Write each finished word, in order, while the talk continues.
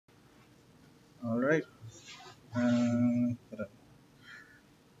All right. Uh,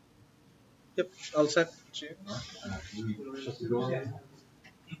 yep, all set. Shut the door.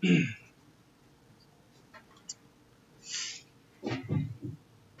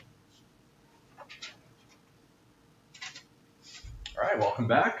 All right, welcome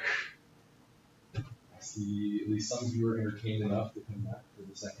back. I see at least some of you are entertained enough to come back for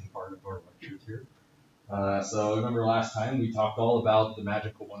the second part of our lectures here. So remember last time we talked all about the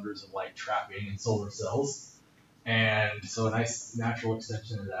magical wonders of light trapping in solar cells. And so a nice natural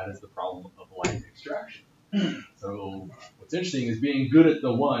extension of that is the problem of light extraction. So what's interesting is being good at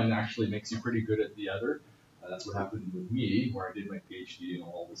the one actually makes you pretty good at the other. That's what happened with me, where I did my PhD in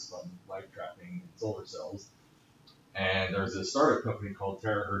all this fun light trapping in solar cells. And there's a startup company called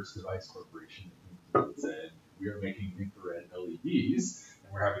Terahertz Device Corporation that said, we are making infrared LEDs,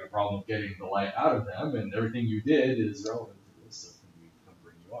 and we're having a problem getting the light out of them, and everything you did is relevant to this, so can we come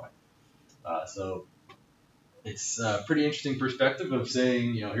bring you on? So it's a pretty interesting perspective of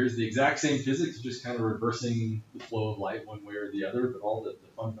saying, here's the exact same physics, just kind of reversing the flow of light one way or the other, but all the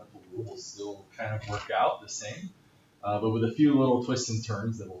fundamental rules still kind of work out the same, but with a few little twists and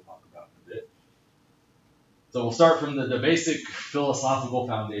turns that we'll talk about in a bit. So we'll start from the basic philosophical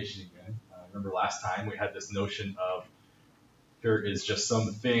foundation again. Remember last time we had this notion of here is just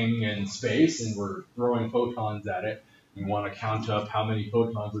some thing in space and we're throwing photons at it. We want to count up how many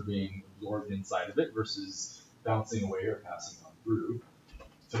photons are being absorbed inside of it versus bouncing away or passing on through.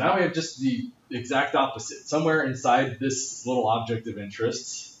 So now we have just the exact opposite. Somewhere inside this little object of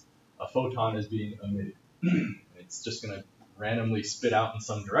interest, a photon is being emitted. It's just going to randomly spit out in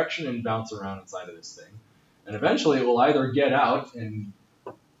some direction and bounce around inside of this thing. And eventually it will either get out and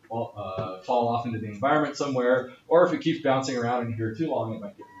fall off into the environment somewhere, or if it keeps bouncing around in here too long, it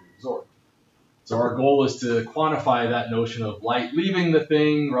might get reabsorbed. So our goal is to quantify that notion of light leaving the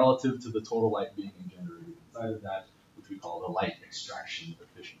thing relative to the total light being generated inside of that, which we call the light extraction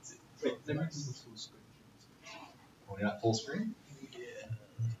efficiency. Wait, let me see full screen. Oh, you're not full screen? Yeah.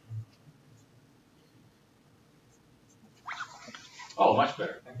 Oh, much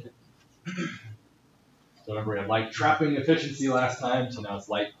better. Thank you. So remember we had light trapping efficiency last time, so now it's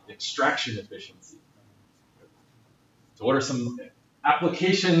light extraction efficiency. So what are some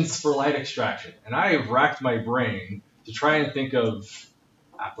applications for light extraction? And I have racked my brain to try and think of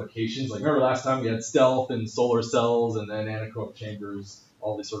applications. Like remember last time we had stealth and solar cells and then anechoic chambers,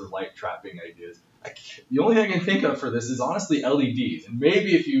 all these sort of light trapping ideas. The only thing I can think of for this is honestly LEDs. And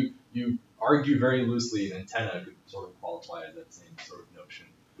maybe if you argue very loosely, an antenna could sort of qualify as that same sort of notion.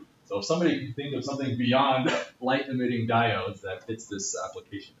 So if somebody can think of something beyond light-emitting diodes that fits this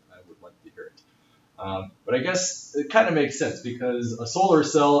application, I would like to hear it. But I guess it kind of makes sense because a solar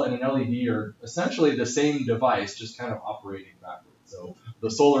cell and an LED are essentially the same device, just kind of operating backwards. So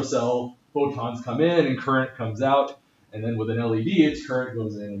the solar cell, photons come in and current comes out, and then with an LED, its current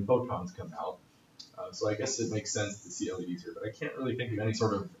goes in and photons come out. So I guess it makes sense to see LEDs here, but I can't really think of any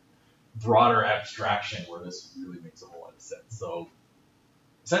sort of broader abstraction where this really makes a whole lot of sense. So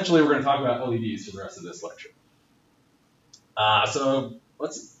essentially, we're going to talk about LEDs for the rest of this lecture. So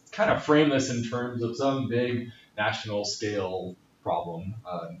let's kind of frame this in terms of some big national scale problem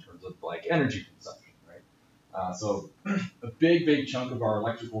in terms of like energy consumption, right? So a big chunk of our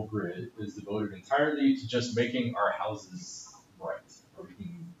electrical grid is devoted entirely to just making our houses bright, or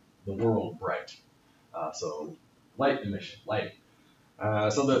making the world bright. So light emission, light.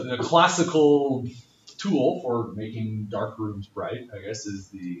 So the classical tool for making dark rooms bright, I guess, is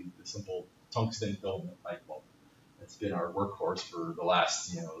the simple tungsten filament light bulb. It's been our workhorse for the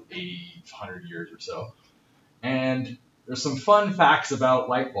last 80, 100 years or so. And there's some fun facts about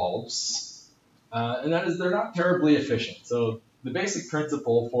light bulbs, and that is they're not terribly efficient. So the basic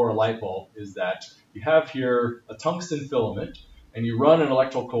principle for a light bulb is that you have here a tungsten filament, and you run an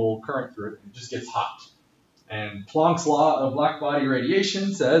electrical current through it, and it just gets hot. And Planck's law of blackbody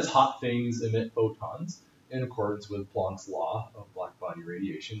radiation says hot things emit photons in accordance with Planck's law of blackbody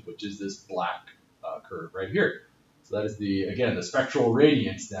radiation, which is this black curve right here. So that is the spectral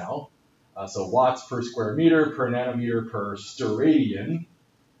radiance now. So watts per square meter per nanometer per steradian.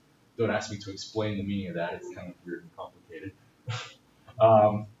 Don't ask me to explain the meaning of that. It's kind of weird and complicated.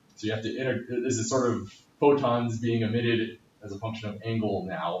 So you have to this is sort of photons being emitted as a function of angle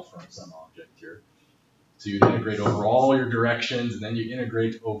now from some object here. So you integrate over all your directions, and then you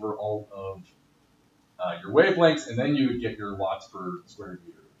integrate over all of your wavelengths, and then you would get your watts per square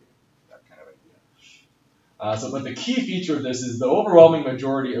meter, that kind of idea. But the key feature of this is the overwhelming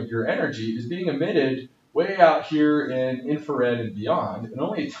majority of your energy is being emitted way out here in infrared and beyond, and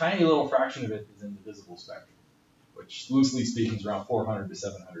only a tiny little fraction of it is in the visible spectrum, which loosely speaking is around 400 to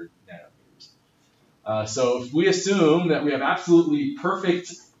 700 nanometers. So if we assume that we have absolutely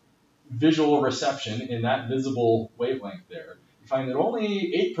perfect visual reception in that visible wavelength there, you find that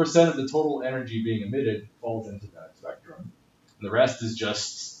only 8% of the total energy being emitted falls into that spectrum. And the rest is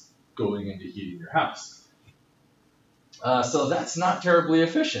just going into heating your house. So that's not terribly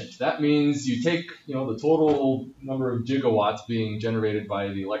efficient. That means you take, the total number of gigawatts being generated by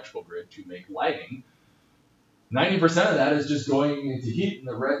the electrical grid to make lighting. 90% of that is just going into heat, and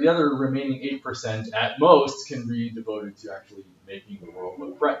the other remaining 8% at most can be devoted to actually making the world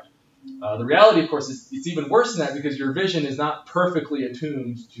look bright. The reality, of course, is it's even worse than that because your vision is not perfectly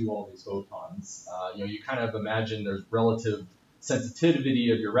attuned to all these photons. You kind of imagine there's relative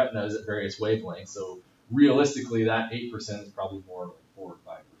sensitivity of your retinas at various wavelengths. So realistically, that 8% is probably more like 4 or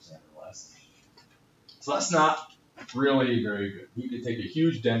 5% or less. So that's not really very good. We could take a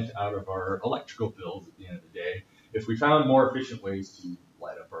huge dent out of our electrical bills at the end of the day if we found more efficient ways to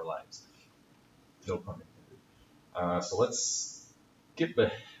light up our lives. No pun intended. So let's skip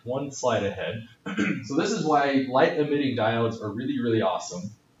one slide ahead. So this is why light-emitting diodes are really, really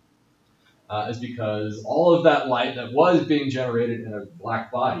awesome. Is because all of that light that was being generated in a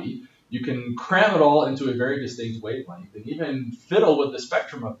black body, you can cram it all into a very distinct wavelength and even fiddle with the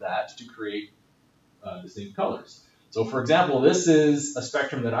spectrum of that to create distinct colors. So for example, this is a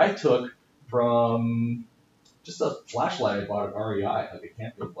spectrum that I took from just a flashlight I bought at REI, like a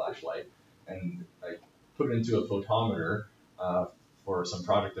camping flashlight, and I put it into a photometer for some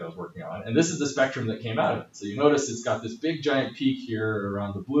project that I was working on. And this is the spectrum that came out of it. So you notice it's got this big giant peak here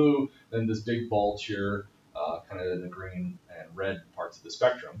around the blue, then this big bulge here, kind of in the green and red parts of the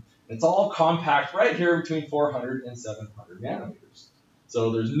spectrum. And it's all compact right here between 400 and 700 nanometers.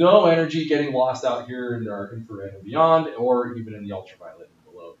 So there's no energy getting lost out here in our infrared and beyond, or even in the ultraviolet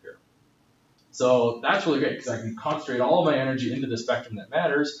and below here. So that's really great because I can concentrate all of my energy into the spectrum that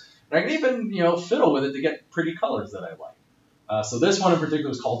matters, and I can even fiddle with it to get pretty colors that I like. So this one in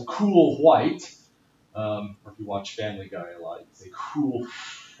particular is called Cool White. Or if you watch Family Guy a lot, you can say Cool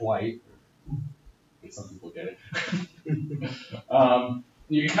White. Some people get it.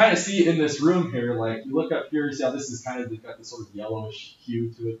 You can kind of see in this room here, like you look up here, you see how this is kind of got this sort of yellowish hue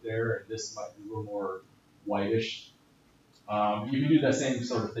to it there, and this might be a little more whitish. You can do that same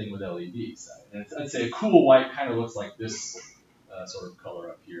sort of thing with LEDs. And I'd say a cool white kind of looks like this sort of color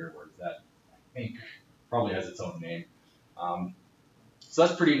up here, whereas that, I think, probably has its own name. So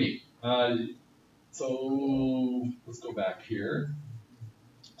that's pretty neat. So let's go back here.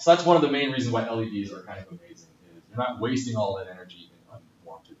 So that's one of the main reasons why LEDs are kind of amazing, is you're not wasting all that energy in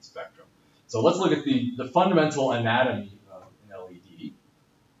unwanted spectrum. So let's look at the fundamental anatomy of an LED.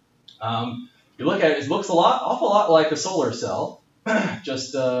 You look at it, it looks awful lot like a solar cell.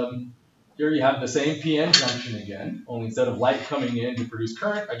 Just here you have the same PN junction again, only instead of light coming in to produce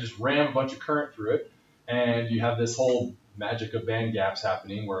current, I just ram a bunch of current through it, and you have this whole magic of band gaps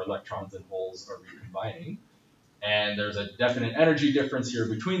happening where electrons and holes are recombining. And there's a definite energy difference here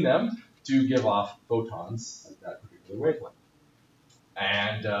between them to give off photons at that particular wavelength.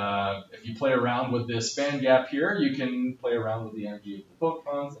 And if you play around with this band gap here, you can play around with the energy of the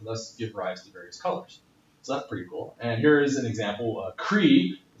photons and thus give rise to various colors. So that's pretty cool. And here is an example.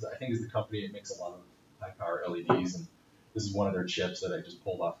 Cree, I think, is the company that makes a lot of high-power LEDs, and this is one of their chips that I just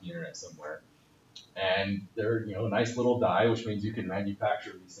pulled off the internet somewhere. And they're a nice little die, which means you can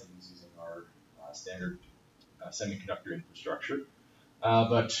manufacture these things using our standard semiconductor infrastructure.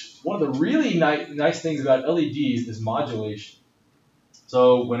 But one of the really nice things about LEDs is modulation.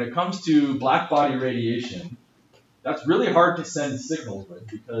 So when it comes to black body radiation, that's really hard to send signals with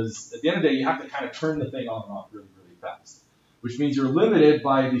because at the end of the day, you have to kind of turn the thing on and off really, really fast, which means you're limited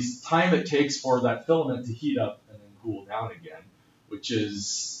by the time it takes for that filament to heat up and then cool down again, which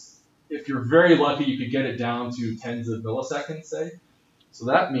is, if you're very lucky, you could get it down to tens of milliseconds, say. So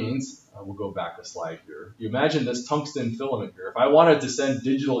that means, we'll go back a slide here. You imagine this tungsten filament here. If I wanted to send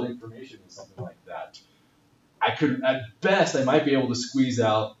digital information with something like that, I could, at best, I might be able to squeeze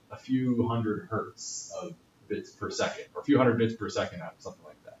out a few hundred hertz of bits per second, or a few hundred bits per second out of something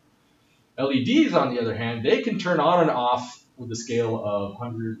like that. LEDs, on the other hand, they can turn on and off with the scale of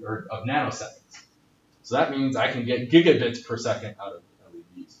nanoseconds. So that means I can get gigabits per second out of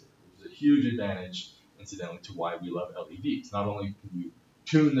LEDs here, which is a huge advantage, incidentally, to why we love LEDs. Not only can you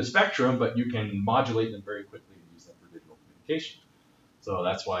tune the spectrum, but you can modulate them very quickly and use them for digital communication. So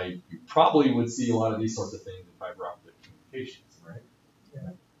that's why you probably would see a lot of these sorts of things in fiber optic communications, right? Yeah.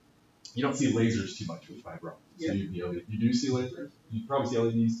 You don't see lasers too much with fiber optics. Yeah. So you do see lasers? You probably see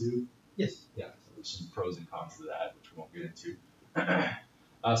LEDs too? Yes. Yeah, so there's some pros and cons to that, which we won't get into.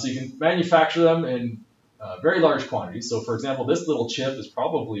 So you can manufacture them in very large quantities. So for example, this little chip is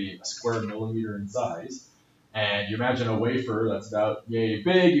probably a square millimeter in size. And you imagine a wafer that's about yay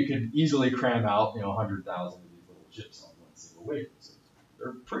big, you could easily cram out 100,000 of these little chips on one single wafer. So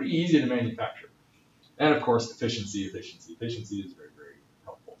they're pretty easy to manufacture. And of course, efficiency. Efficiency is very, very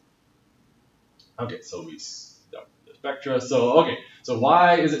helpful. Okay, so we got the spectra. So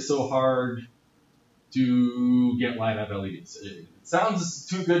why is it so hard to get light out of LEDs? It sounds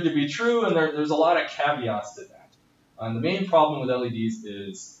too good to be true, and there's a lot of caveats to that. And the main problem with LEDs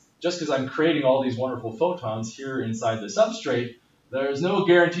is just because I'm creating all these wonderful photons here inside the substrate, there's no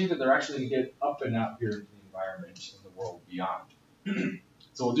guarantee that they're actually going to get up and out here into the environment and the world beyond.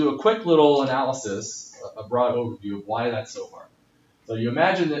 So we'll do a quick little analysis, a broad overview of why that's so hard. So you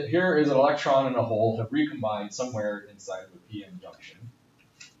imagine that here is an electron and a hole have recombined somewhere inside of a p-n junction.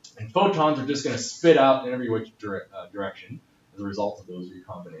 And photons are just going to spit out in every which direction as a result of those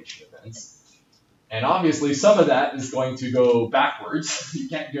recombination events. And obviously, some of that is going to go backwards. You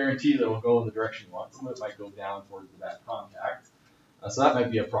can't guarantee that it will go in the direction you want. Some of it might go down towards the back contact. So that might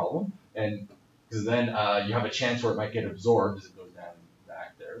be a problem. And because then you have a chance where it might get absorbed as it goes down and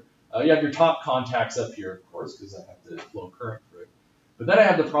back there. You have your top contacts up here, of course, because I have to flow current through it. But then I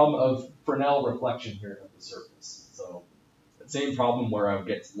have the problem of Fresnel reflection here at the surface. So the same problem where I would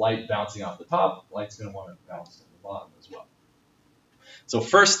get light bouncing off the top, light's going to want to bounce from the bottom as well. So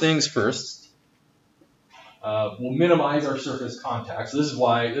first things first. We'll minimize our surface contact. So this is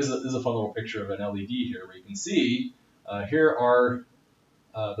why, this is a fun little picture of an LED here, where you can see here are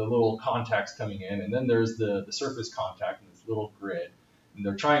the little contacts coming in, and then there's the surface contact in this little grid. And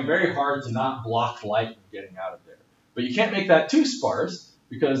they're trying very hard to not block light from getting out of there. But you can't make that too sparse,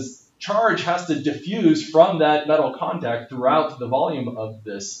 because charge has to diffuse from that metal contact throughout the volume of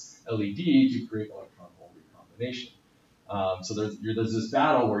this LED to create electron-hole recombination. So there's this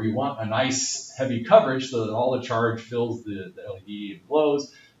battle where you want a nice heavy coverage so that all the charge fills the LED and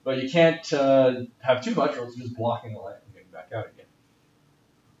glows, but you can't have too much or it's just blocking the light from getting back out again.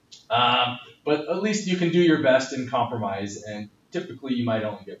 But at least you can do your best and compromise, and typically you might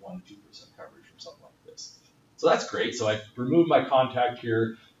only get 1% to 2% coverage from something like this. So that's great. So I removed my contact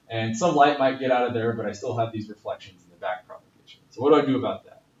here, and some light might get out of there, but I still have these reflections in the back propagation. So what do I do about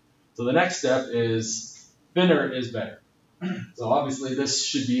that? So the next step is thinner is better. So obviously this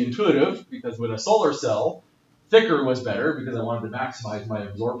should be intuitive, because with a solar cell, thicker was better because I wanted to maximize my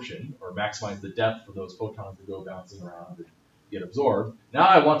absorption, or maximize the depth for those photons to go bouncing around and get absorbed. Now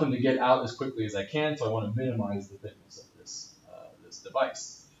I want them to get out as quickly as I can, so I want to minimize the thickness of this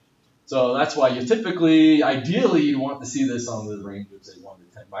device. So that's why you typically, ideally, you want to see this on the range of, say, 1 to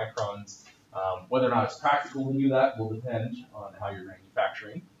 10 microns. Whether or not it's practical to do that will depend on how you're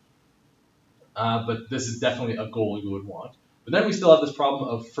manufacturing. But this is definitely a goal you would want. But then we still have this problem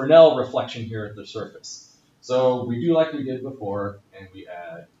of Fresnel reflection here at the surface. So we do like we did before, and we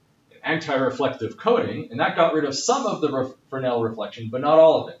add an anti-reflective coating, and that got rid of some of the Fresnel reflection, but not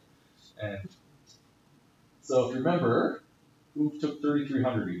all of it. And so if you remember, we took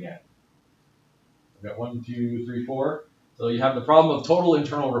 3300 again. We've got 1, 2, 3, 4. So you have the problem of total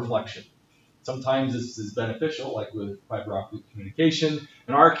internal reflection. Sometimes this is beneficial, like with fiber optic communication.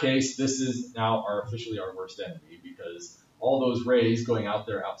 In our case, this is now officially our worst enemy, because all those rays going out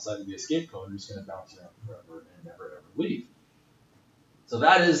there outside of the escape cone are just going to bounce around forever and never ever leave. So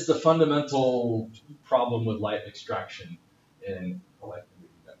that is the fundamental problem with light extraction in light.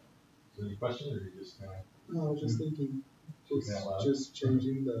 So any questions, or are you just kind of? No, I was just thinking, just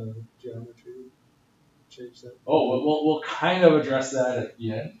changing the geometry, change that. Oh, well, we'll kind of address that at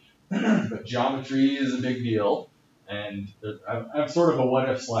the end. But geometry is a big deal, and I have sort of a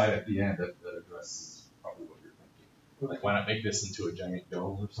what-if slide at the end that addresses probably what you're thinking. Like, why not make this into a giant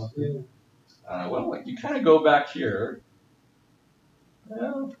dome or something? Yeah. Well, like, you kind of go back here.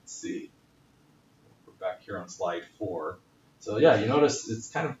 Well, let's see. We're back here on slide 4. So yeah, you notice it's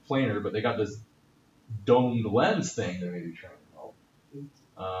kind of planar, but they got this domed lens thing they're maybe trying to help.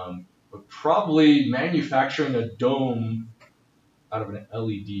 But probably manufacturing a dome out of an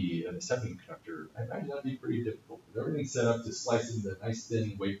LED and a semiconductor, I imagine that'd be pretty difficult. But everything's set up to slice into nice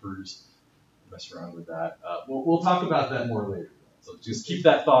thin wafers, mess around with that. We'll talk about that more later. So just keep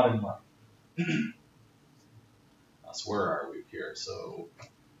that thought in mind. So where are we here? So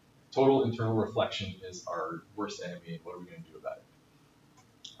total internal reflection is our worst enemy, and what are we going to do about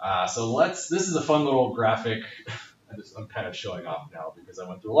it? So this is a fun little graphic. I'm kind of showing off now because I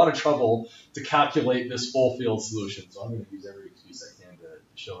went through a lot of trouble to calculate this full field solution. So I'm going to use every excuse I can to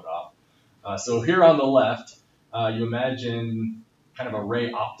show it off. So here on the left, you imagine kind of a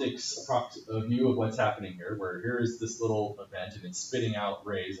ray optics view of what's happening here, where here is this little event and it's spitting out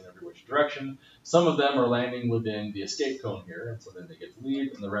rays in every which direction. Some of them are landing within the escape cone here, and so then they get to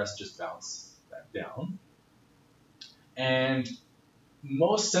leave, and the rest just bounce back down. And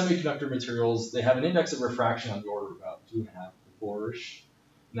most semiconductor materials, they have an index of refraction on the order of about 2.5 to 4-ish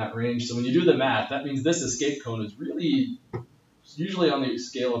in that range. So when you do the math, that means this escape cone is really usually on the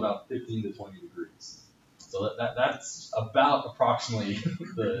scale of about 15 to 20 degrees. So that's about approximately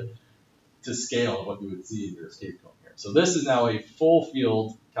to scale of what you would see in your escape cone here. So this is now a full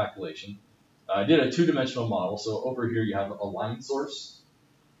field calculation. I did a 2-dimensional model. So over here you have a line source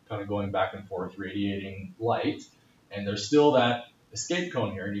kind of going back and forth, radiating light. And there's still that escape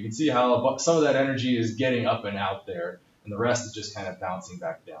cone here. And you can see how some of that energy is getting up and out there. And the rest is just kind of bouncing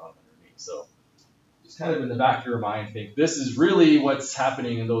back down underneath. So just kind of in the back of your mind, think this is really what's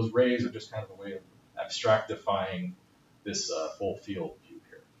happening, and those rays are just kind of a way of abstractifying this full field view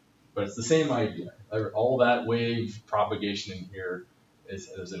here. But it's the same idea. All that wave propagation in here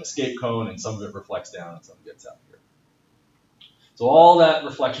there's an escape cone, and some of it reflects down and some gets out here. So all that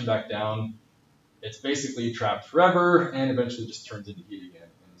reflection back down, it's basically trapped forever and eventually just turns into heat again.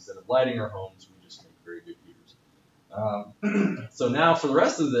 And instead of lighting our homes, we just make very good heaters. So now for the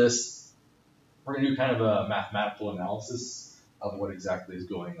rest of this, we're going to do kind of a mathematical analysis of what exactly is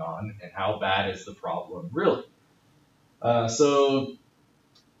going on and how bad is the problem really. So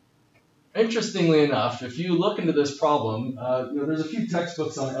interestingly enough, if you look into this problem, there's a few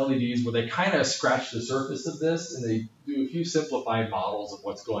textbooks on LEDs where they kind of scratch the surface of this and they do a few simplified models of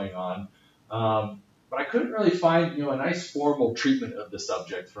what's going on. But I couldn't really find a nice formal treatment of the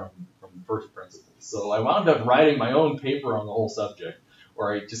subject from first principles. So I wound up writing my own paper on the whole subject,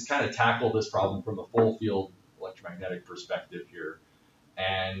 where I just kind of tackled this problem from a full field electromagnetic perspective here,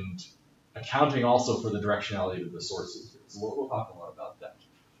 and accounting also for the directionality of the sources here. So we'll talk a lot about that.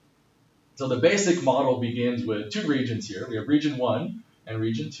 So the basic model begins with 2 regions here. We have region 1 and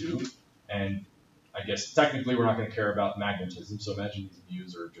region 2, and I guess technically we're not going to care about magnetism, so imagine these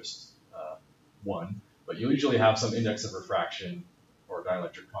mu's are just 1, but you usually have some index of refraction or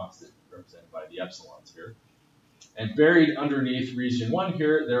dielectric constant represented by the epsilons here. And buried underneath region 1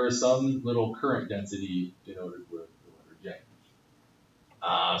 here, there is some little current density denoted with the letter J.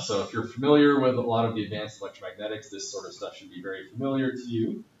 So if you're familiar with a lot of the advanced electromagnetics, this sort of stuff should be very familiar to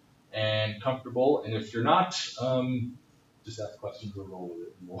you and comfortable. And if you're not, just ask questions or roll with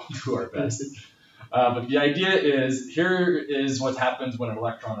it, and we'll do our best. But the idea is, here is what happens when an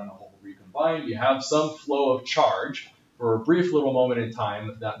electron and a hole recombine. You have some flow of charge for a brief little moment in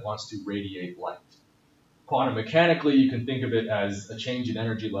time that wants to radiate light. Quantum mechanically, you can think of it as a change in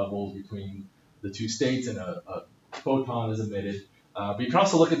energy levels between the 2 states, and a photon is emitted. But you can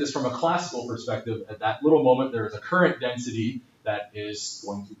also look at this from a classical perspective. At that little moment, there is a current density that is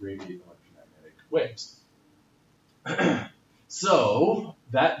going to radiate electromagnetic waves. So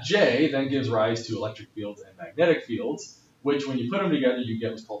that J then gives rise to electric fields and magnetic fields, which when you put them together, you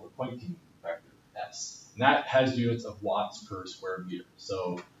get what's called the Poynting vector, S. And that has units of watts per square meter.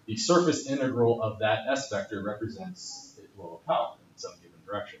 So the surface integral of that S vector represents a flow of power in some given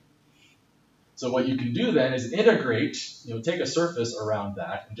direction. So what you can do then is integrate, take a surface around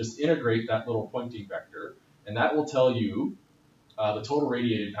that and just integrate that little Poynting vector, and that will tell you the total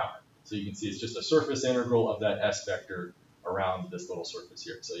radiated power. So you can see it's just a surface integral of that S vector around this little surface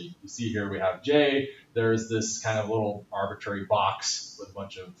here. So you see here we have J, there's this kind of little arbitrary box with a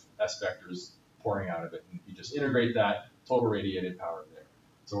bunch of S vectors pouring out of it, and you just integrate that total radiated power there.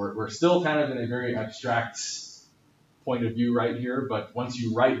 So we're still kind of in a very abstract point of view right here, but once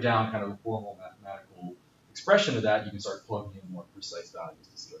you write down kind of a formal mathematical expression of that, you can start plugging in more precise values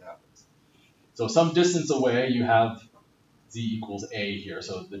to see what happens. So some distance away, you have Z equals A here,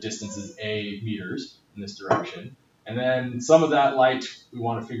 so the distance is A meters in this direction. And then some of that light, we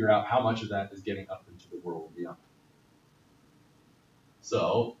want to figure out how much of that is getting up into the world and beyond.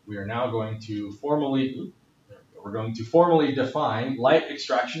 So we are now going to formally define light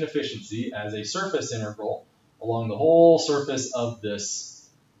extraction efficiency as a surface integral along the whole surface of this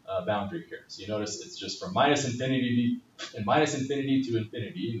boundary here. So you notice it's just from minus infinity to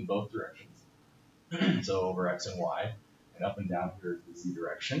infinity in both directions. So over x and y, and up and down here is the z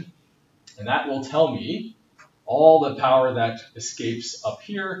direction. And that will tell me all the power that escapes up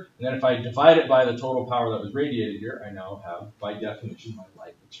here, and then if I divide it by the total power that was radiated here, I now have, by definition, my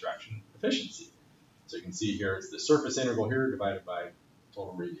light extraction efficiency. So you can see here it's the surface integral here divided by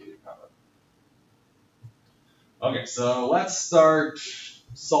total radiated power. Okay, so let's start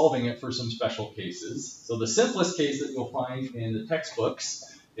solving it for some special cases. So the simplest case that you'll find in the textbooks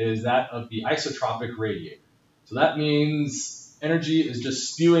is that of the isotropic radiator. So that means energy is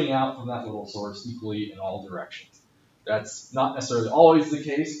just spewing out from that little source equally in all directions. That's not necessarily always the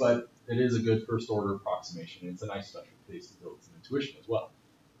case, but it is a good first order approximation. It's a nice special case to build some intuition as well.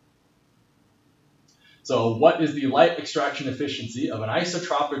 So what is the light extraction efficiency of an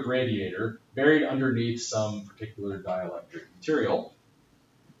isotropic radiator buried underneath some particular dielectric material?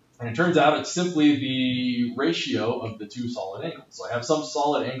 And it turns out it's simply the ratio of the two solid angles. So I have some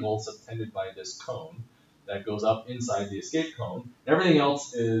solid angle subtended by this cone that goes up inside the escape cone, and everything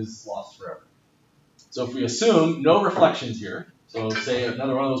else is lost forever. So if we assume no reflections here, so say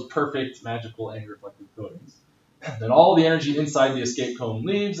another one of those perfect magical anti-reflective coatings, then all the energy inside the escape cone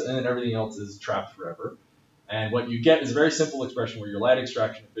leaves, and then everything else is trapped forever. And what you get is a very simple expression where your light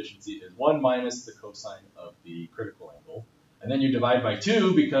extraction efficiency is 1 minus the cosine of the critical angle. And then you divide by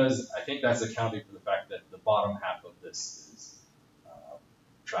 2 because I think that's accounting for the fact that the bottom half of this is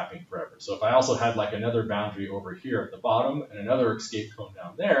trapping forever. So if I also had like another boundary over here at the bottom and another escape cone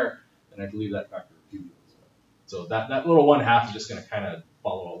down there, then I believe that factor of 2 goes away. So that little 1/2 is just going to kind of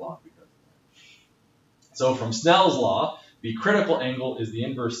follow along because of that. So from Snell's law, the critical angle is the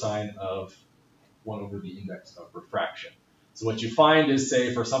inverse sine of 1 over the index of refraction. So what you find is,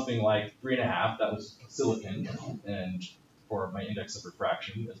 say, for something like 3.5, that was silicon, and for my index of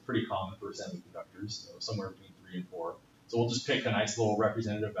refraction, it's pretty common for semiconductors, somewhere between 3 and 4. So we'll just pick a nice little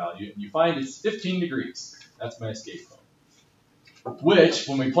representative value, and you find it's 15 degrees. That's my escape cone. Which,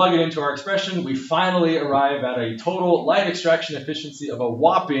 when we plug it into our expression, we finally arrive at a total light extraction efficiency of a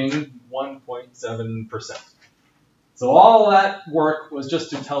whopping 1.7%. So all that work was just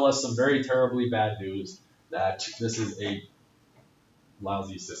to tell us some very terribly bad news that this is a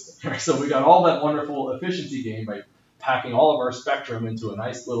lousy system. So we got all that wonderful efficiency gain by packing all of our spectrum into a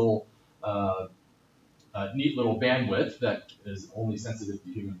nice little, neat little bandwidth that is only sensitive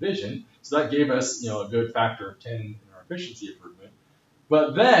to human vision. So that gave us, a good factor of 10 in our efficiency improvement.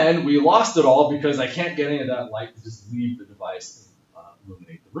 But then we lost it all because I can't get any of that light to just leave the device and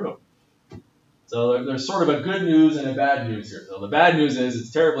illuminate the room. So there's sort of a good news and a bad news here. So the bad news is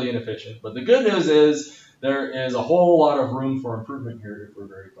it's terribly inefficient, but the good news is there is a whole lot of room for improvement here if we're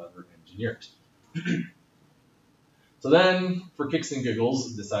very clever engineers. So then, for kicks and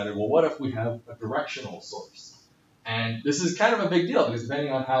giggles, decided, well, what if we have a directional source? And this is kind of a big deal because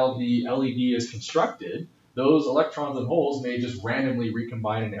depending on how the LED is constructed, those electrons and holes may just randomly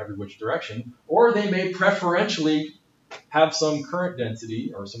recombine in every which direction, or they may preferentially have some current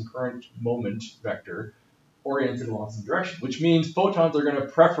density or some current moment vector oriented along some direction, which means photons are going to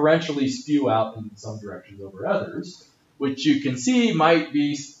preferentially spew out in some directions over others, which you can see might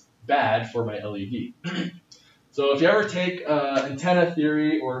be bad for my LED. So if you ever take antenna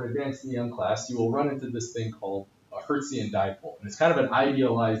theory or an advanced EM class, you will run into this thing called a Hertzian dipole. And it's kind of an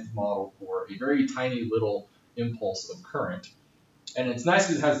idealized model for a very tiny little impulse of current. And it's nice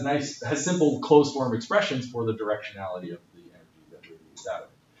because it has simple closed form expressions for the directionality of the energy that radiates out of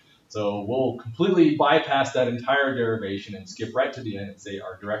it. So we'll completely bypass that entire derivation and skip right to the end and say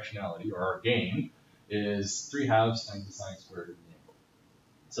our directionality, or our gain, is 3/2 times the sine squared of the angle.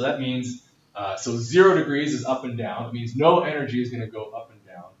 So that means, so 0 degrees is up and down. It means no energy is going to go up and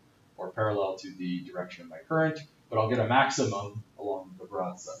down or parallel to the direction of my current, but I'll get a maximum along the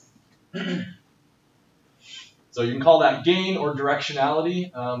broad side. So you can call that gain or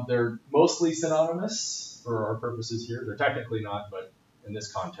directionality. They're mostly synonymous for our purposes here. They're technically not, but in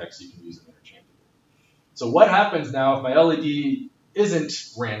this context, you can use them interchangeably. So what happens now if my LED isn't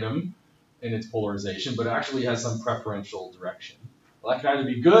random in its polarization, but actually has some preferential direction? Well, that can either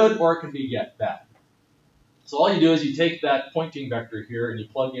be good or it can be bad. So all you do is you take that pointing vector here and you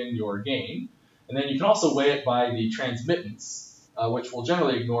plug in your gain, and then you can also weigh it by the transmittance, which we'll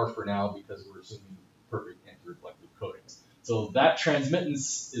generally ignore for now because we're assuming perfect anti-reflective coatings. So that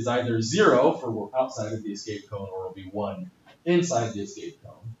transmittance is either 0 for outside of the escape cone, or it'll be 1 inside the escape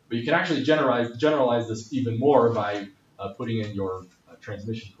cone. But you can actually generalize this even more by putting in your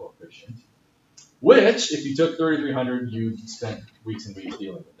transmission coefficient, which, if you took 3300, you spent weeks and weeks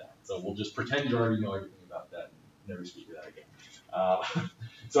dealing with that. So we'll just pretend you already know everything about that and never speak of that again.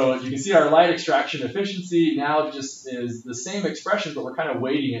 So you can see our light extraction efficiency now just is the same expression, but we're kind of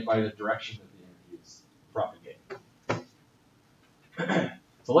weighting it by the direction that the energy is propagating.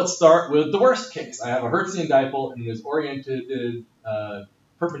 So let's start with the worst case. I have a Hertzian dipole and it is oriented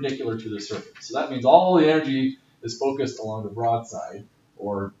perpendicular to the surface. So that means all the energy is focused along the broad side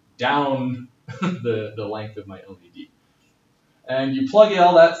or down the length of my LED. And you plug in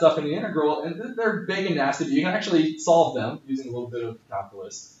all that stuff in the integral, and they're big and nasty, but you can actually solve them using a little bit of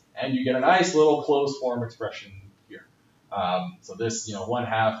calculus, and you get a nice little closed form expression here. So this,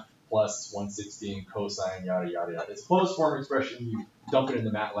 1/2 plus 116 cosine, yada, yada, yada. It's a closed form expression. You dump it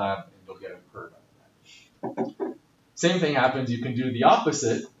into MATLAB, and you'll get a curve out of that. Same thing happens. You can do the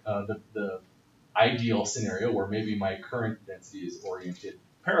opposite, the ideal scenario where maybe my current density is oriented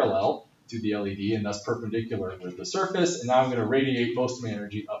parallel to the LED and thus perpendicular with the surface, and now I'm going to radiate most of my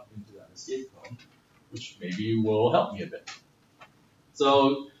energy up into that escape cone, which maybe will help me a bit.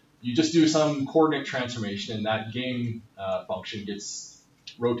 So you just do some coordinate transformation, and that gain function gets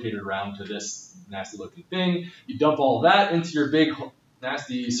rotated around to this nasty looking thing. You dump all that into your big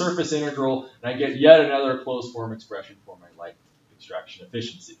nasty surface integral, and I get yet another closed form expression for my light extraction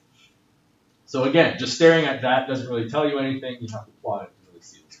efficiency. So again, just staring at that doesn't really tell you anything. You have to plot it to really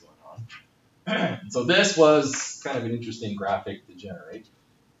see what's going on. So this was kind of an interesting graphic to generate.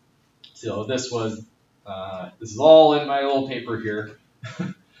 So this was, this is all in my old paper here.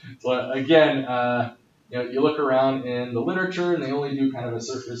 So again, you look around in the literature, and they only do kind of a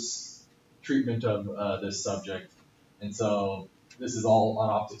surface treatment of this subject. And so this is all on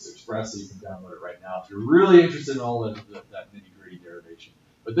Optics Express, so you can download it right now if you're really interested in all that nitty-gritty derivation.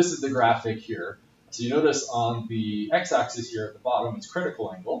 But this is the graphic here. So you notice on the x-axis here at the bottom, it's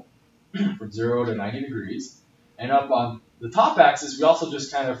critical angle from 0 to 90 degrees. And up on the top axis, we also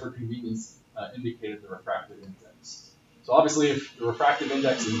just kind of, for convenience, indicated the refractive index. So obviously, if the refractive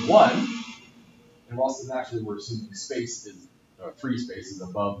index is 1, and also actually we're assuming space is, free space is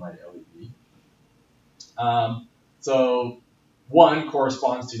above my LED. So 1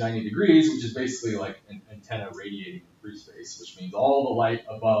 corresponds to 90 degrees, which is basically like an antenna radiating in free space, which means all the light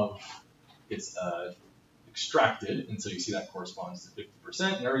above gets extracted, and so you see that corresponds to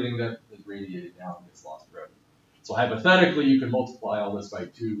 50%, and everything that is radiated down gets lost forever. So hypothetically, you can multiply all this by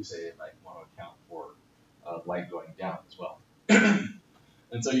 2, say, if I want to account for light going down as well.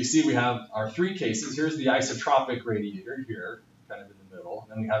 And so you see we have our 3 cases. Here's the isotropic radiator here, kind of in the middle.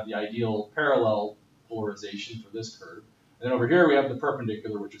 And then we have the ideal parallel polarization for this curve. And then over here we have the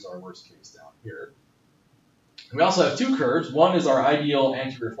perpendicular, which is our worst case down here. And we also have 2 curves. One is our ideal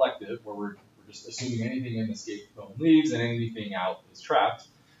anti-reflective, where we're just assuming anything in the escape cone leaves and anything out is trapped.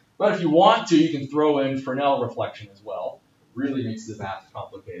 But if you want to, you can throw in Fresnel reflection as well. Really makes the math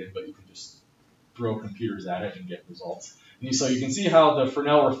complicated, but you can just throw computers at it and get results. And so you can see how the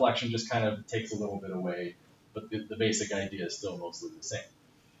Fresnel reflection just kind of takes a little bit away, but the basic idea is still mostly the same.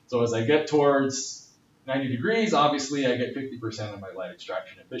 So as I get towards 90 degrees, obviously I get 50% of my light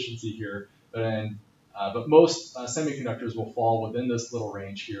extraction efficiency here, but most semiconductors will fall within this little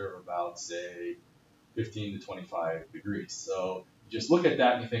range here of about, say, 15 to 25 degrees. So you just look at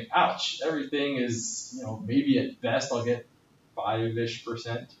that and you think, ouch, everything is, maybe at best I'll get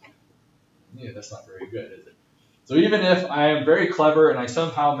 5-ish%. Yeah, that's not very good, is it? So even if I am very clever and I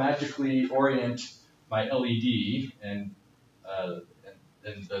somehow magically orient my LED and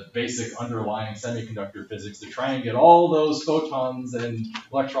the basic underlying semiconductor physics to try and get all those photons and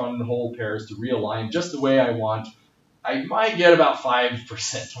electron hole pairs to realign just the way I want, I might get about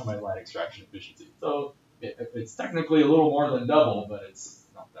 5% on my light extraction efficiency. So it's technically a little more than double, but it's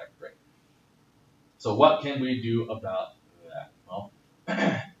not that great. So what can we do about that? Well,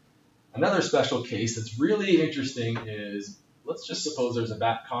 another special case that's really interesting is, let's just suppose there's a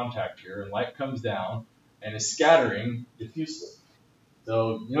back contact here and light comes down and is scattering diffusely.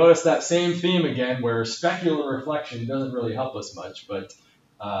 So you notice that same theme again, where specular reflection doesn't really help us much, but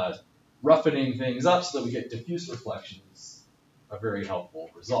roughening things up so that we get diffuse reflection is a very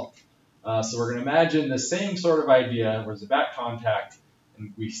helpful result. So we're going to imagine the same sort of idea where there's a back contact,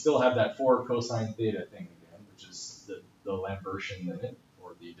 and we still have that 4 cosine theta thing again, which is the Lambertian limit,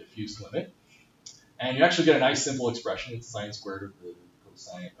 or the diffuse limit. And you actually get a nice simple expression. It's sine squared of the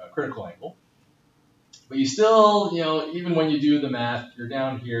cosine critical angle. But you still, even when you do the math, you're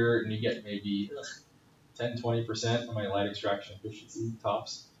down here and you get maybe 10-20% of my light extraction efficiency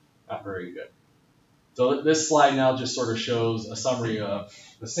tops. Not very good. So this slide now just sort of shows a summary of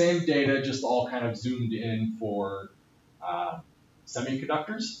the same data, just all kind of zoomed in for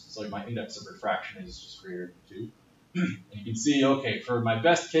semiconductors. So my index of refraction is just greater than 2. And you can see, okay, for my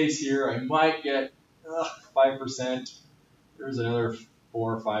best case here, I might get 5%. There's another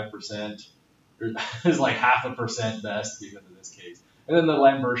 4 or 5%. There's like 0.5% best because of this case. And then the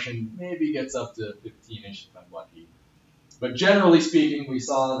Lambertian maybe gets up to 15-ish if I'm lucky. But generally speaking, we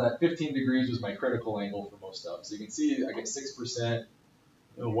saw that 15 degrees was my critical angle for most stuff. So you can see I get 6%,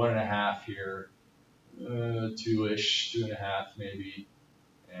 1.5 here, 2-ish, 2.5 maybe,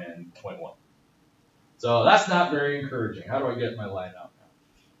 and 0.1. So that's not very encouraging. How do I get my light out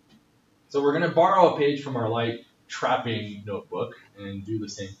now? So we're going to borrow a page from our light trapping notebook and do the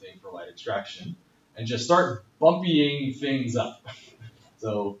same thing for light extraction and just start bumpying things up.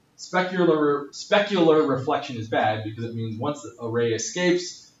 So specular reflection is bad because it means once a ray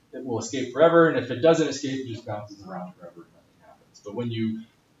escapes, it will escape forever, and if it doesn't escape, it just bounces around forever and nothing happens. But when you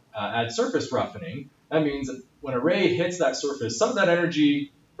add surface roughening, that means that when a ray hits that surface, some of that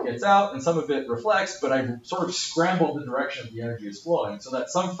energy gets out and some of it reflects, but I've sort of scrambled the direction of the energy is flowing so that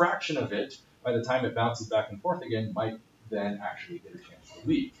some fraction of it, by the time it bounces back and forth again, might then actually get a chance to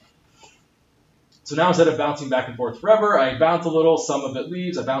leave. So now instead of bouncing back and forth forever, I bounce a little, some of it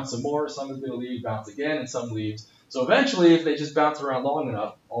leaves, I bounce some more, some is going to leave, bounce again, and some leaves. So eventually, if they just bounce around long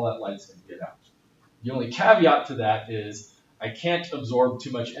enough, all that light's going to get out. The only caveat to that is I can't absorb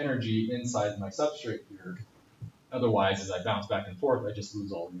too much energy inside my substrate here. Otherwise, as I bounce back and forth, I just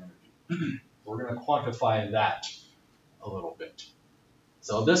lose all the energy. We're going to quantify that a little bit.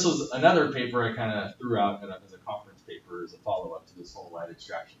 So this was another paper I kind of threw out as a conference paper as a follow-up to this whole light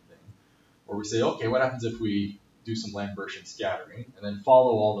extraction thing, where we say, okay, what happens if we do some Lambertian scattering and then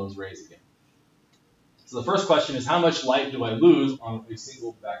follow all those rays again? So the first question is, how much light do I lose on a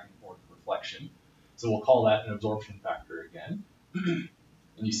single back and forth reflection? So we'll call that an absorption factor again. And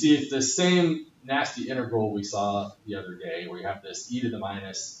you see it's the same nasty integral we saw the other day, where you have this e to the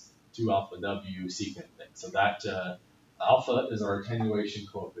minus 2 alpha w secant thing. So that alpha is our attenuation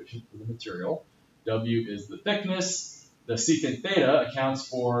coefficient for the material. W is the thickness. The secant theta accounts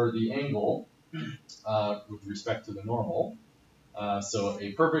for the angle with respect to the normal. So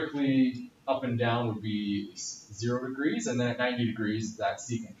a perfectly up and down would be 0 degrees, and then at 90 degrees, that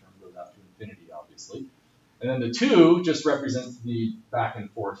secant term goes out to infinity, obviously. And then the 2 just represents the back and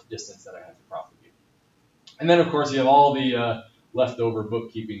forth distance that I have to propagate. And then, of course, you have all the leftover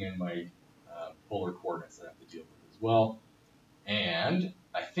bookkeeping in my polar coordinates that I have to deal with as well. And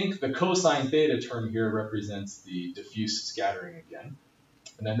I think the cosine theta term here represents the diffuse scattering again.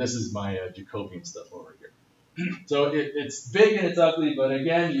 And then this is my Jacobian stuff over here. So it's big and it's ugly, but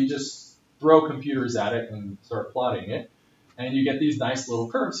again, you just throw computers at it and start plotting it. And you get these nice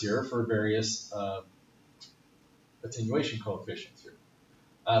little curves here for various attenuation coefficients here.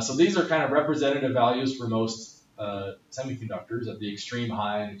 So these are kind of representative values for most semiconductors at the extreme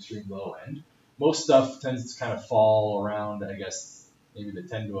high and extreme low end. Most stuff tends to kind of fall around, I guess, maybe the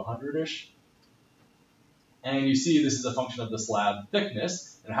 10 to 100-ish. And you see this is a function of the slab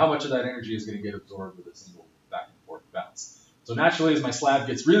thickness and how much of that energy is going to get absorbed with a single back and forth bounce. So naturally, as my slab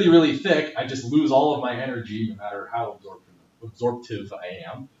gets really, really thick, I just lose all of my energy no matter how absorptive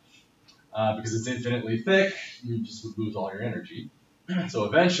I am. Because it's infinitely thick, you just would lose all your energy. So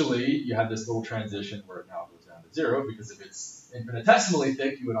eventually, you have this little transition where it now goes down to 0, because if it's infinitesimally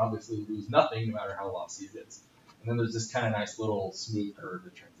thick, you would obviously lose nothing no matter how lossy it is. And then there's this kind of nice little smooth curve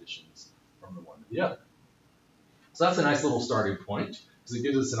that transitions from the one to the other. So that's a nice little starting point, because it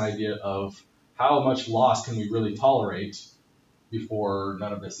gives us an idea of how much loss can we really tolerate before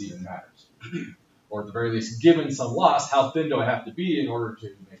none of this even matters. Or at the very least, given some loss, how thin do I have to be in order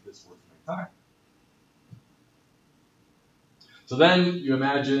to make this worth my time? So then you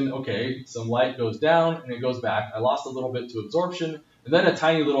imagine, okay, some light goes down and it goes back. I lost a little bit to absorption, and then a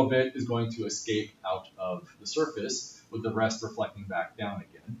tiny little bit is going to escape out of the surface, with the rest reflecting back down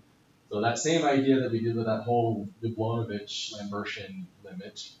again. So that same idea that we did with that whole Jablonowicz-Lambertian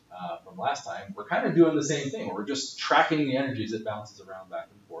limit from last time, we're kind of doing the same thing. We're just tracking the energy as it bounces around back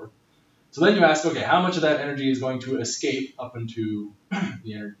and forth. So then you ask, okay, how much of that energy is going to escape up into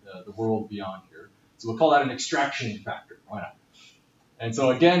the world beyond here? So we'll call that an extraction factor. Why not? And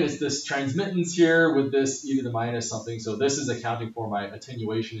so again, it's this transmittance here with this e to the minus something. So this is accounting for my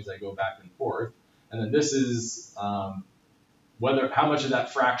attenuation as I go back and forth. And then this is how much of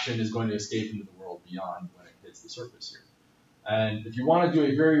that fraction is going to escape into the world beyond when it hits the surface here. And if you want to do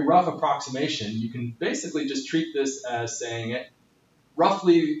a very rough approximation, you can basically just treat this as saying it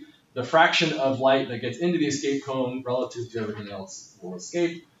roughly the fraction of light that gets into the escape cone relative to everything else will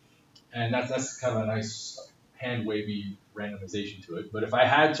escape. And that's kind of a nice hand-wavy randomization to it. But if I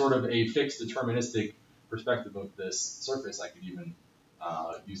had sort of a fixed deterministic perspective of this surface, I could even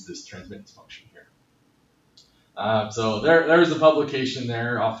use this transmittance function here. So there's the publication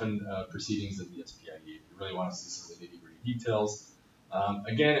there, often proceedings of the SPIE. If you really want to see some of the nitty-gritty details.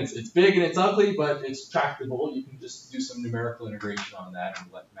 Again, it's big and it's ugly, but it's tractable. You can just do some numerical integration on that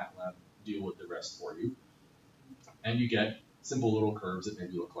and let MATLAB deal with the rest for you. And you get simple little curves that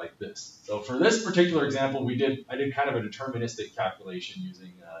maybe look like this. So for this particular example, I did kind of a deterministic calculation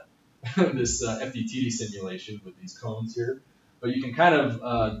using this FDTD simulation with these cones here. But you can kind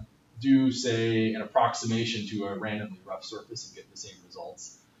of do, say, an approximation to a randomly rough surface and get the same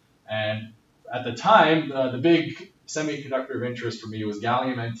results. And at the time, the big semiconductor of interest for me was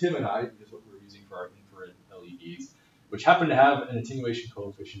gallium antimonide, which is what we were using for our infrared LEDs. which happened to have an attenuation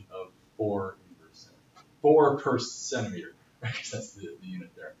coefficient of 4 per centimeter. That's the unit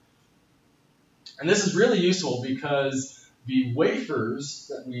there. And this is really useful because the wafers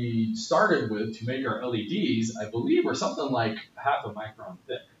that we started with to make our LEDs, I believe, were something like half a micron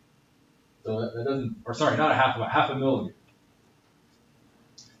thick. So that doesn't, or sorry, not half a millimeter.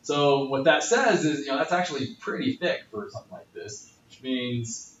 So what that says is, that's actually pretty thick for something like this, which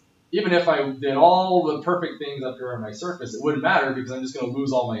means even if I did all the perfect things up here on my surface, it wouldn't matter because I'm just going to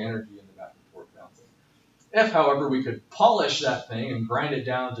lose all my energy in the back and forth bouncing. If, however, we could polish that thing and grind it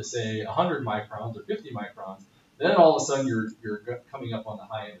down to, say, 100 microns or 50 microns, then all of a sudden you're coming up on the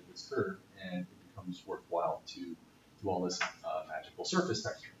high end of this curve, and it becomes worthwhile to do all this magical surface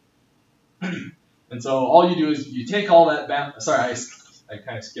texture. And so all you do is you take all that, sorry, I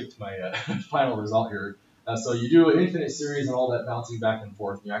kind of skipped my final result here. So you do an infinite series and all that bouncing back and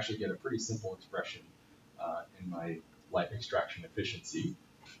forth, and you actually get a pretty simple expression in my light extraction efficiency,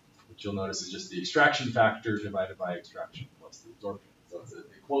 which you'll notice is just the extraction factor divided by extraction plus the absorption. So it's a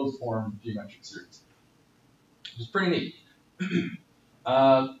closed form geometric series, which is pretty neat.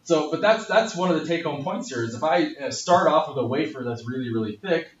 But that's one of the take-home points here is if I start off with a wafer that's really, really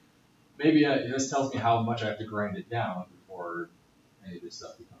thick, maybe this tells me how much I have to grind it down before any of this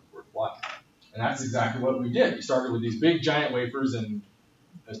stuff becomes worthwhile. And that's exactly what we did. We started with these big giant wafers, and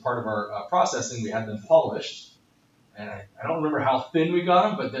as part of our processing, we had them polished. And I don't remember how thin we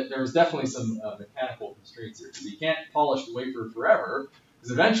got them, but there was definitely some mechanical constraints here. Because you can't polish the wafer forever,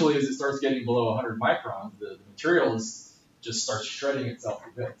 because eventually as it starts getting below 100 microns, the material just starts shredding itself to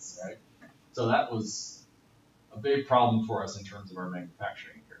bits, right? So that was a big problem for us in terms of our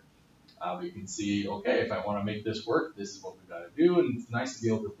manufacturing here. We can see, okay, if I want to make this work, this is what we've got to do, and it's nice to be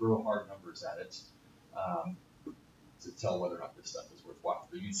able to throw hard numbers at it to tell whether or not this stuff is worthwhile.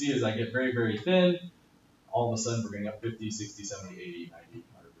 But you can see as I get very, very thin, all of a sudden we're getting up 50, 60, 70, 80, 90,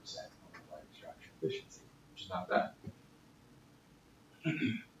 100% on the light extraction efficiency, which is not bad.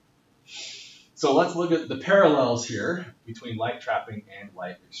 So let's look at the parallels here between light trapping and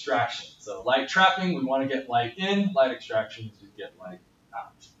light extraction. So light trapping, we want to get light in. Light extraction is to get light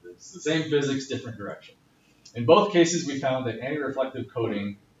out. It's the same physics, different direction. In both cases, we found that anti-reflective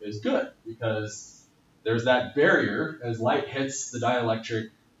coating is good because there's that barrier. As light hits the dielectric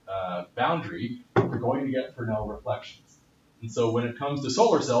boundary, you're going to get Fresnel reflections. And so when it comes to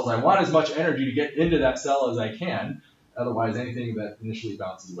solar cells, I want as much energy to get into that cell as I can. Otherwise, anything that initially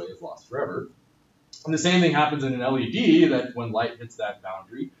bounces away is lost forever. And the same thing happens in an LED, that when light hits that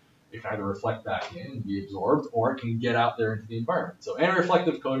boundary, it can either reflect back in and be absorbed, or it can get out there into the environment. So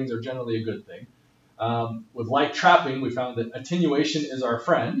anti-reflective coatings are generally a good thing. With light trapping, we found that attenuation is our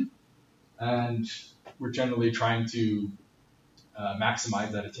friend, and we're generally trying to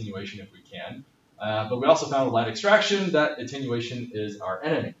maximize that attenuation if we can. But we also found with light extraction that attenuation is our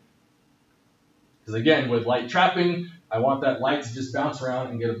enemy. Because again, with light trapping, I want that light to just bounce around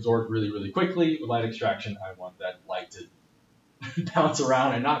and get absorbed really, really quickly. With light extraction, I want that light to bounce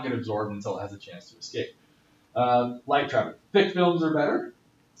around and not get absorbed until it has a chance to escape. Light trapping. Thick films are better,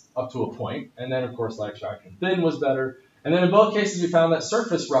 up to a point. And then, of course, light extraction. Thin was better. And then in both cases, we found that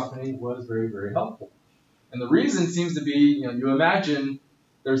surface roughening was very, very helpful. And the reason seems to be, you imagine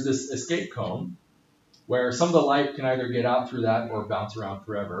there's this escape cone where some of the light can either get out through that or bounce around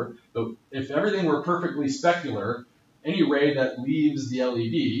forever. But if everything were perfectly specular, any ray that leaves the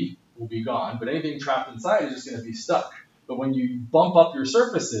LED will be gone, but anything trapped inside is just going to be stuck. But when you bump up your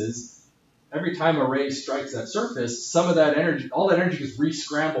surfaces, every time a ray strikes that surface, some of that energy, all that energy gets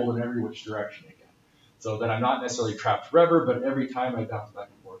re-scrambled in every which direction again. So that I'm not necessarily trapped forever, but every time I bounce back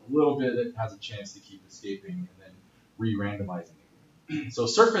and forth a little bit, it has a chance to keep escaping and then re-randomizing again. So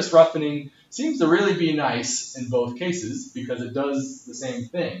surface roughening seems to really be nice in both cases because it does the same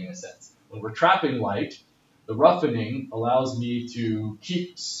thing in a sense. When we're trapping light, the roughening allows me to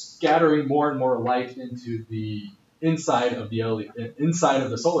keep scattering more and more light into the inside of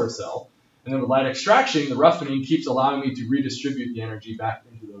the solar cell. And then with light extraction, the roughening keeps allowing me to redistribute the energy back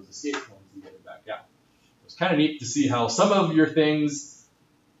into those escape cones to get it back out. It's kind of neat to see how some of your things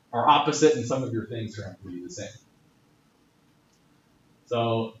are opposite and some of your things turn out to be the same.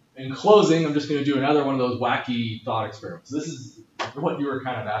 So in closing, I'm just going to do another one of those wacky thought experiments. This is what you were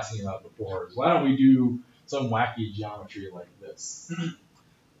kind of asking about before, is why don't we do some wacky geometry like this?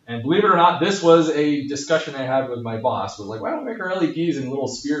 And believe it or not, this was a discussion I had with my boss. Was like, why don't we make our LEDs in little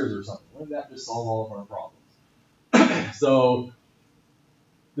spheres or something? Wouldn't that just solve all of our problems? So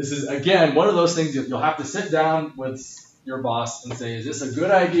this is, again, one of those things you'll have to sit down with your boss and say, is this a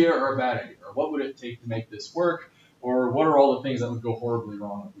good idea or a bad idea? Or what would it take to make this work? Or what are all the things that would go horribly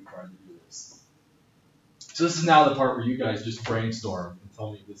wrong if we tried to do this? So this is now the part where you guys just brainstorm and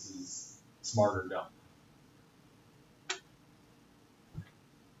tell me if this is smart or dumb.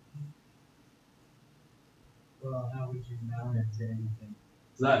 Well, how would you mount it to anything?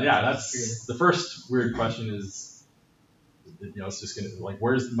 So that's the first weird question is, it's just gonna, like,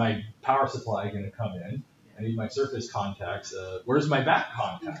 where's my power supply gonna come in? I need my surface contacts. Where's my back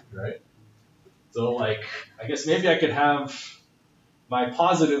contact, right? So, like, I guess maybe I could have my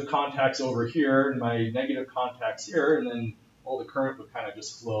positive contacts over here and my negative contacts here, and then all the current would kind of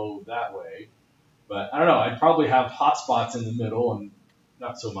just flow that way. But I don't know, I'd probably have hot spots in the middle and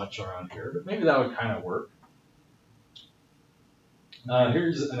not so much around here, but maybe that would kind of work.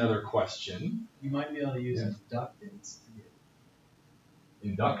 Here's another question. You might be able to use inductance to get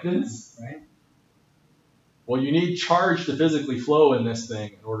Inductance? right? Well, you need charge to physically flow in this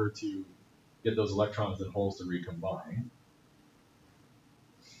thing in order to get those electrons and holes to recombine.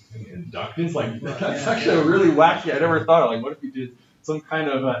 Inductance? Like, that's actually a really wacky, I never thought of, like, what if you did some kind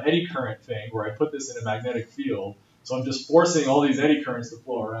of eddy current thing where I put this in a magnetic field, so I'm just forcing all these eddy currents to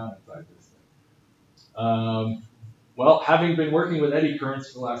flow around inside this thing. Well, having been working with eddy currents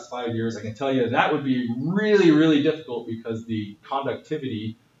for the last 5 years, I can tell you that would be really, really difficult because the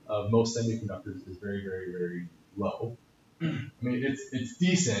conductivity of most semiconductors is very, very, very low. I mean, it's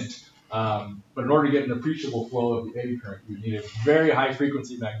decent, but in order to get an appreciable flow of the eddy current, you would need a very high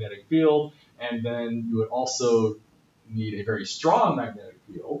frequency magnetic field, and then you would also need a very strong magnetic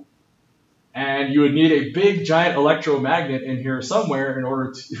field, and you would need a big giant electromagnet in here somewhere in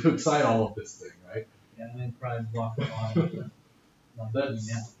order to excite all of this thing, right? Yeah, and then probably block the line.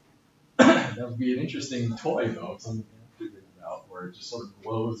 That would be an interesting toy, though, if something figured it out, where it just sort of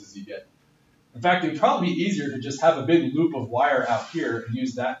glows as you get. In fact, it'd probably be easier to just have a big loop of wire out here and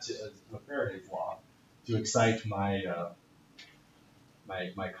use that as a Faraday's law to excite my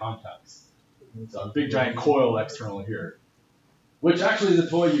my contacts. So a big giant coil external here, which actually is a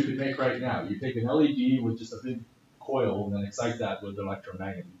toy you could make right now. You take an LED with just a big coil and then excite that with an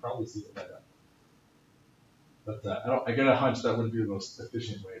electromagnet. You probably see it better. But I get a hunch that wouldn't be the most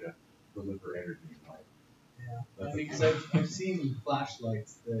efficient way to deliver energy in light. Yeah, because I've seen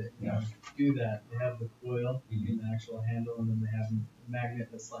flashlights that do that. They have the coil and the actual handle, and then they have a magnet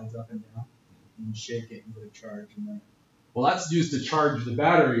that slides up and down. And you shake it and put a charge in there. Well, that's used to charge the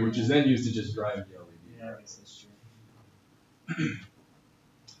battery, which is then used to just drive the LED. Yeah, I guess that's true.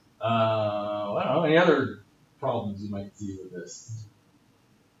 I don't know, any other problems you might see with this?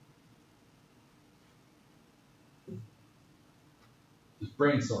 Just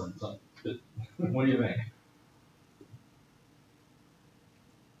brainstorm something. What do you think?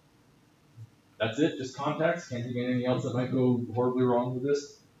 That's it? Just contacts? Can't think of anything else that might go horribly wrong with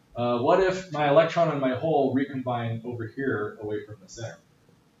this? What if my electron and my hole recombine over here away from the center?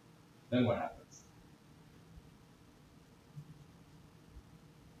 Then what happens?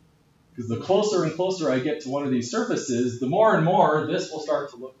 Because the closer and closer I get to one of these surfaces, the more and more this will start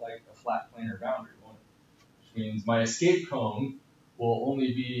to look like a flat planar boundary, won't it? Which means my escape cone will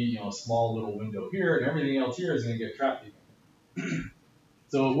only be a small little window here, and everything else here is going to get trapped again.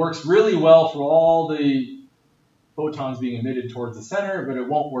 So it works really well for all the photons being emitted towards the center, but it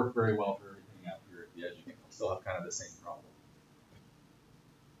won't work very well for everything out here at the edge again. It'll still have kind of the same problem.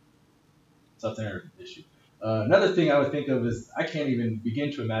 So that's another issue. Another thing I would think of is I can't even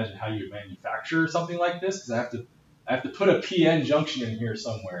begin to imagine how you manufacture something like this, because I have to put a PN junction in here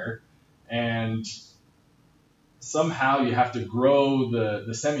somewhere, and somehow you have to grow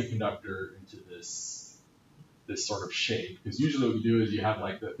the semiconductor into this sort of shape. Because usually what we do is you have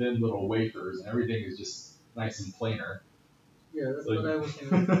like the thin little wafers, and everything is just nice and planar. Yeah, that's what I was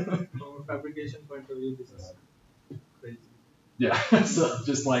thinking. From a fabrication point of view, this is crazy. Yeah, so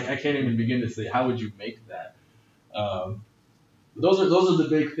just like I can't even begin to say how would you make that. Those are the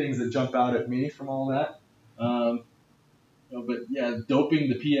big things that jump out at me from all that. But yeah, doping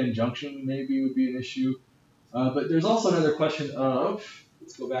the PN junction maybe would be an issue. But there's also another question of,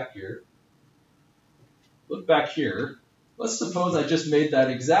 let's go back here. Look back here. Let's suppose I just made that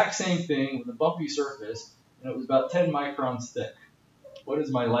exact same thing with a bumpy surface, and it was about 10 microns thick. What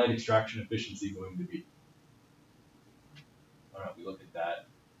is my light extraction efficiency going to be? I don't know, if we look at that,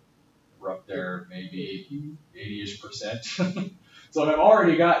 we're up there maybe 80-ish%. So if I've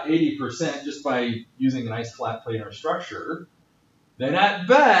already got 80% just by using a nice flat planar structure, then at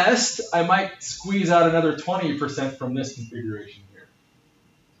best, I might squeeze out another 20% from this configuration here.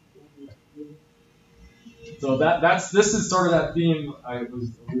 So this is sort of that theme I was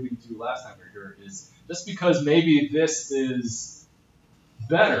alluding to last time we were here, is just because maybe this is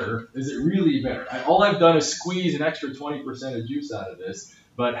better, is it really better? All I've done is squeeze an extra 20% of juice out of this.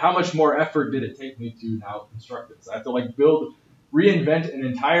 But how much more effort did it take me to now construct this? I have to like reinvent an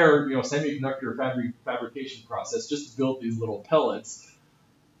entire semiconductor fabrication process just to build these little pellets,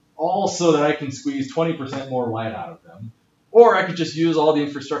 all so that I can squeeze 20% more light out of them. Or I could just use all the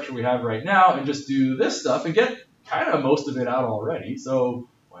infrastructure we have right now and just do this stuff and get kind of most of it out already. So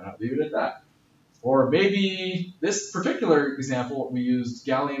why not leave it at that? Or maybe this particular example, we used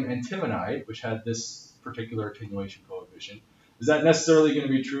gallium antimonide, which had this particular attenuation coefficient. Is that necessarily going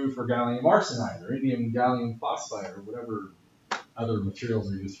to be true for gallium arsenide or indium gallium phosphide or whatever other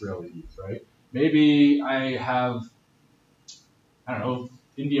materials are used for LEDs, right? Maybe I have, I don't know,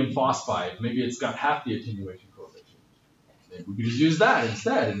 indium phosphide. Maybe it's got half the attenuation coefficient. Maybe we could just use that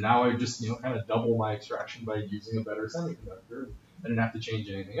instead, and now I just kind of double my extraction by using a better semiconductor. I didn't have to change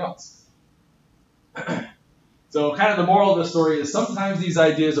anything else. So kind of the moral of the story is sometimes these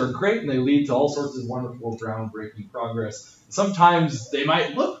ideas are great and they lead to all sorts of wonderful, groundbreaking progress. Sometimes they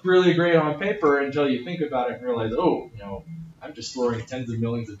might look really great on paper until you think about it and realize, oh, I'm just throwing tens of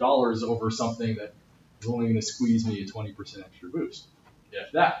millions of dollars over something that is only going to squeeze me a 20% extra boost,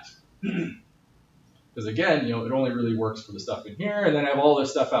 if that. Because again, it only really works for the stuff in here, and then I have all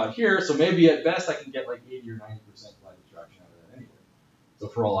this stuff out here, so maybe at best I can get like 80 or 90% light extraction out of that anyway. So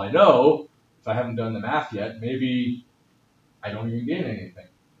for all I know, if I haven't done the math yet, maybe I don't even gain anything.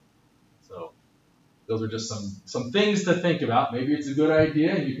 So those are just some things to think about. Maybe it's a good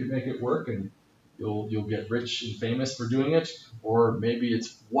idea and you can make it work and you'll get rich and famous for doing it, or maybe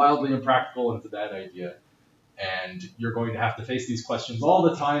it's wildly impractical and it's a bad idea. And you're going to have to face these questions all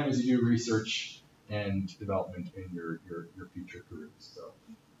the time as you do research and development in your future careers. So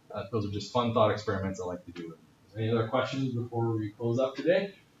those are just fun thought experiments I like to do. Any other questions before we close up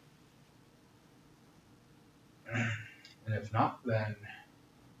today? And if not, then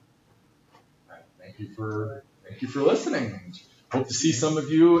thank you for listening. And hope to see some of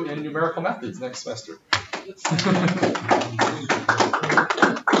you in numerical methods next semester.